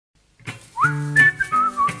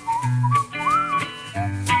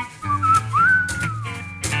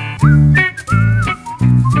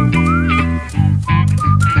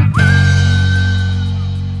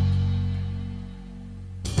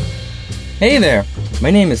Hey there! My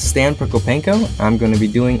name is Stan Proko. I'm going to be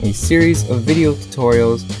doing a series of video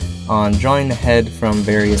tutorials on drawing the head from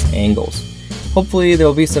various angles. Hopefully there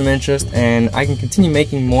will be some interest and I can continue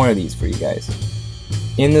making more of these for you guys.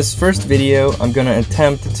 In this first video, I'm going to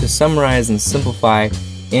attempt to summarize and simplify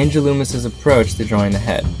Andrew Loomis's approach to drawing the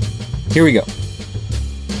head. Here we go.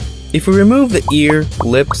 If we remove the ear,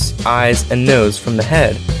 lips, eyes, and nose from the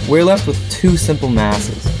head, we're left with two simple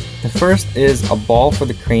masses. The first is a ball for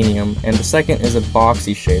the cranium, and the second is a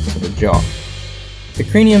boxy shape for the jaw. The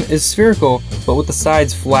cranium is spherical, but with the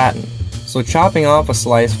sides flattened, so chopping off a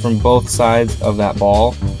slice from both sides of that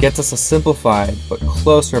ball gets us a simplified but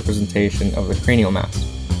close representation of the cranial mass.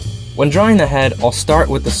 When drawing the head, I'll start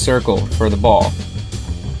with the circle for the ball.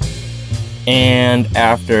 And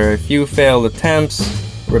after a few failed attempts,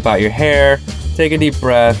 rip out your hair, take a deep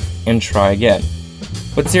breath, and try again.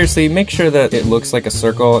 But seriously, make sure that it looks like a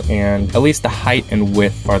circle and at least the height and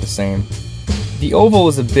width are the same. The oval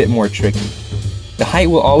is a bit more tricky. The height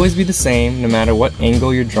will always be the same no matter what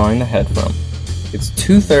angle you're drawing the head from. It's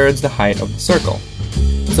 2/3 the height of the circle.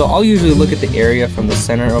 So I'll usually look at the area from the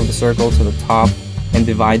center of the circle to the top and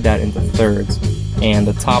divide that into thirds. And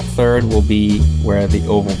the top third will be where the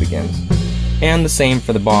oval begins. And the same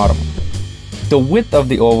for the bottom. The width of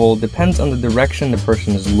the oval depends on the direction the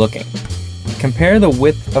person is looking. Compare the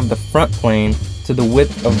width of the front plane to the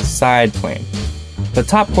width of the side plane. The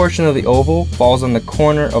top portion of the oval falls on the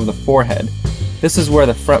corner of the forehead. This is where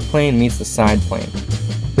the front plane meets the side plane.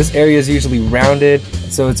 This area is usually rounded,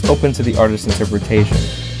 so it's open to the artist's interpretation,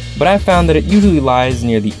 but I've found that it usually lies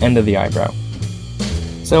near the end of the eyebrow.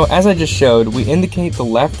 So as I just showed, we indicate the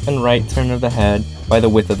left and right turn of the head by the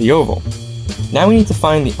width of the oval. Now we need to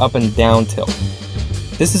find the up and down tilt.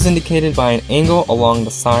 This is indicated by an angle along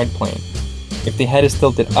the side plane. If the head is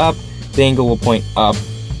tilted up, the angle will point up,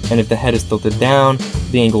 and if the head is tilted down,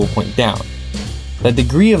 the angle will point down. The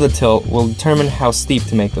degree of the tilt will determine how steep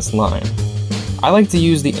to make this line. I like to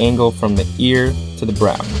use the angle from the ear to the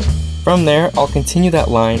brow. From there, I'll continue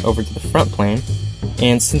that line over to the front plane,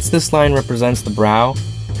 and since this line represents the brow,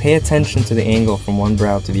 pay attention to the angle from one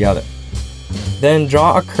brow to the other. Then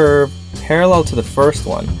draw a curve parallel to the first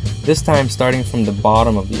one, this time starting from the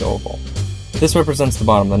bottom of the oval. This represents the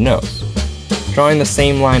bottom of the nose. Drawing the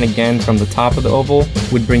same line again from the top of the oval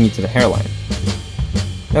would bring you to the hairline.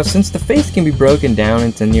 Now, since the face can be broken down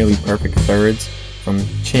into nearly perfect thirds, from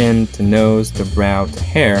chin to nose to brow to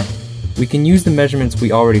hair, we can use the measurements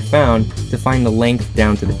we already found to find the length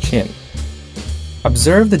down to the chin.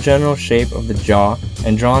 Observe the general shape of the jaw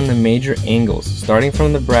and draw in the major angles, starting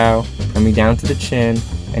from the brow, coming down to the chin,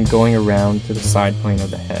 and going around to the side plane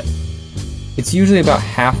of the head. It's usually about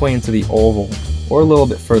halfway into the oval, or a little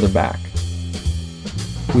bit further back.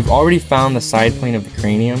 We've already found the side plane of the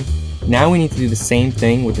cranium. Now we need to do the same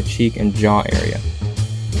thing with the cheek and jaw area.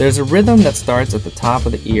 There's a rhythm that starts at the top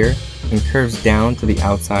of the ear and curves down to the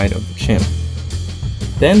outside of the chin.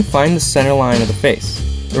 Then find the center line of the face.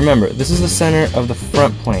 Remember, this is the center of the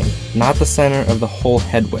front plane, not the center of the whole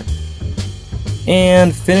head width.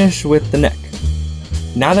 And finish with the neck.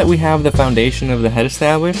 Now that we have the foundation of the head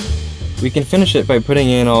established, we can finish it by putting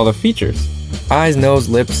in all the features: eyes, nose,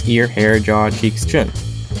 lips, ear, hair, jaw, cheeks, chin.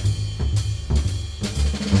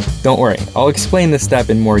 Don't worry, I'll explain this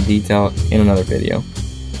step in more detail in another video.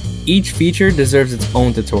 Each feature deserves its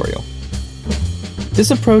own tutorial.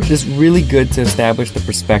 This approach is really good to establish the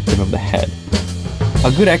perspective of the head.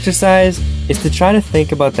 A good exercise is to try to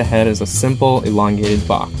think about the head as a simple, elongated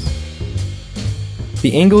box.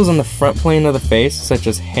 The angles on the front plane of the face, such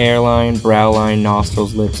as hairline, brow line,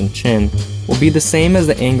 nostrils, lips, and chin, will be the same as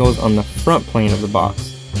the angles on the front plane of the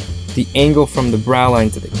box. The angle from the brow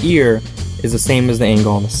line to the ear is the same as the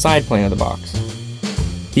angle on the side plane of the box.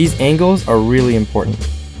 These angles are really important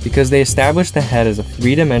because they establish the head as a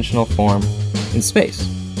three-dimensional form in space.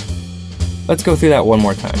 Let's go through that one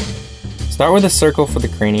more time. Start with a circle for the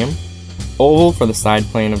cranium, oval for the side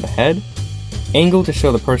plane of the head, angle to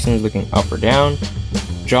show the person is looking up or down,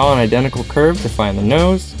 draw an identical curve to find the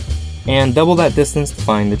nose, and double that distance to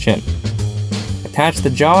find the chin. Attach the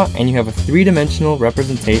jaw and you have a three-dimensional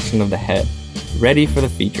representation of the head, ready for the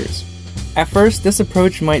features. At first, this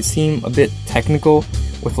approach might seem a bit technical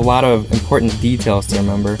with a lot of important details to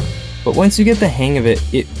remember, but once you get the hang of it,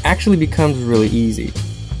 it actually becomes really easy.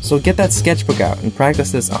 So get that sketchbook out and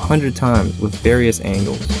practice this 100 times with various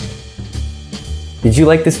angles. Did you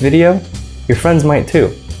like this video? Your friends might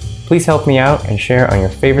too. Please help me out and share on your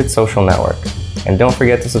favorite social network. And don't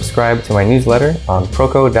forget to subscribe to my newsletter on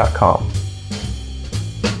Proko.com.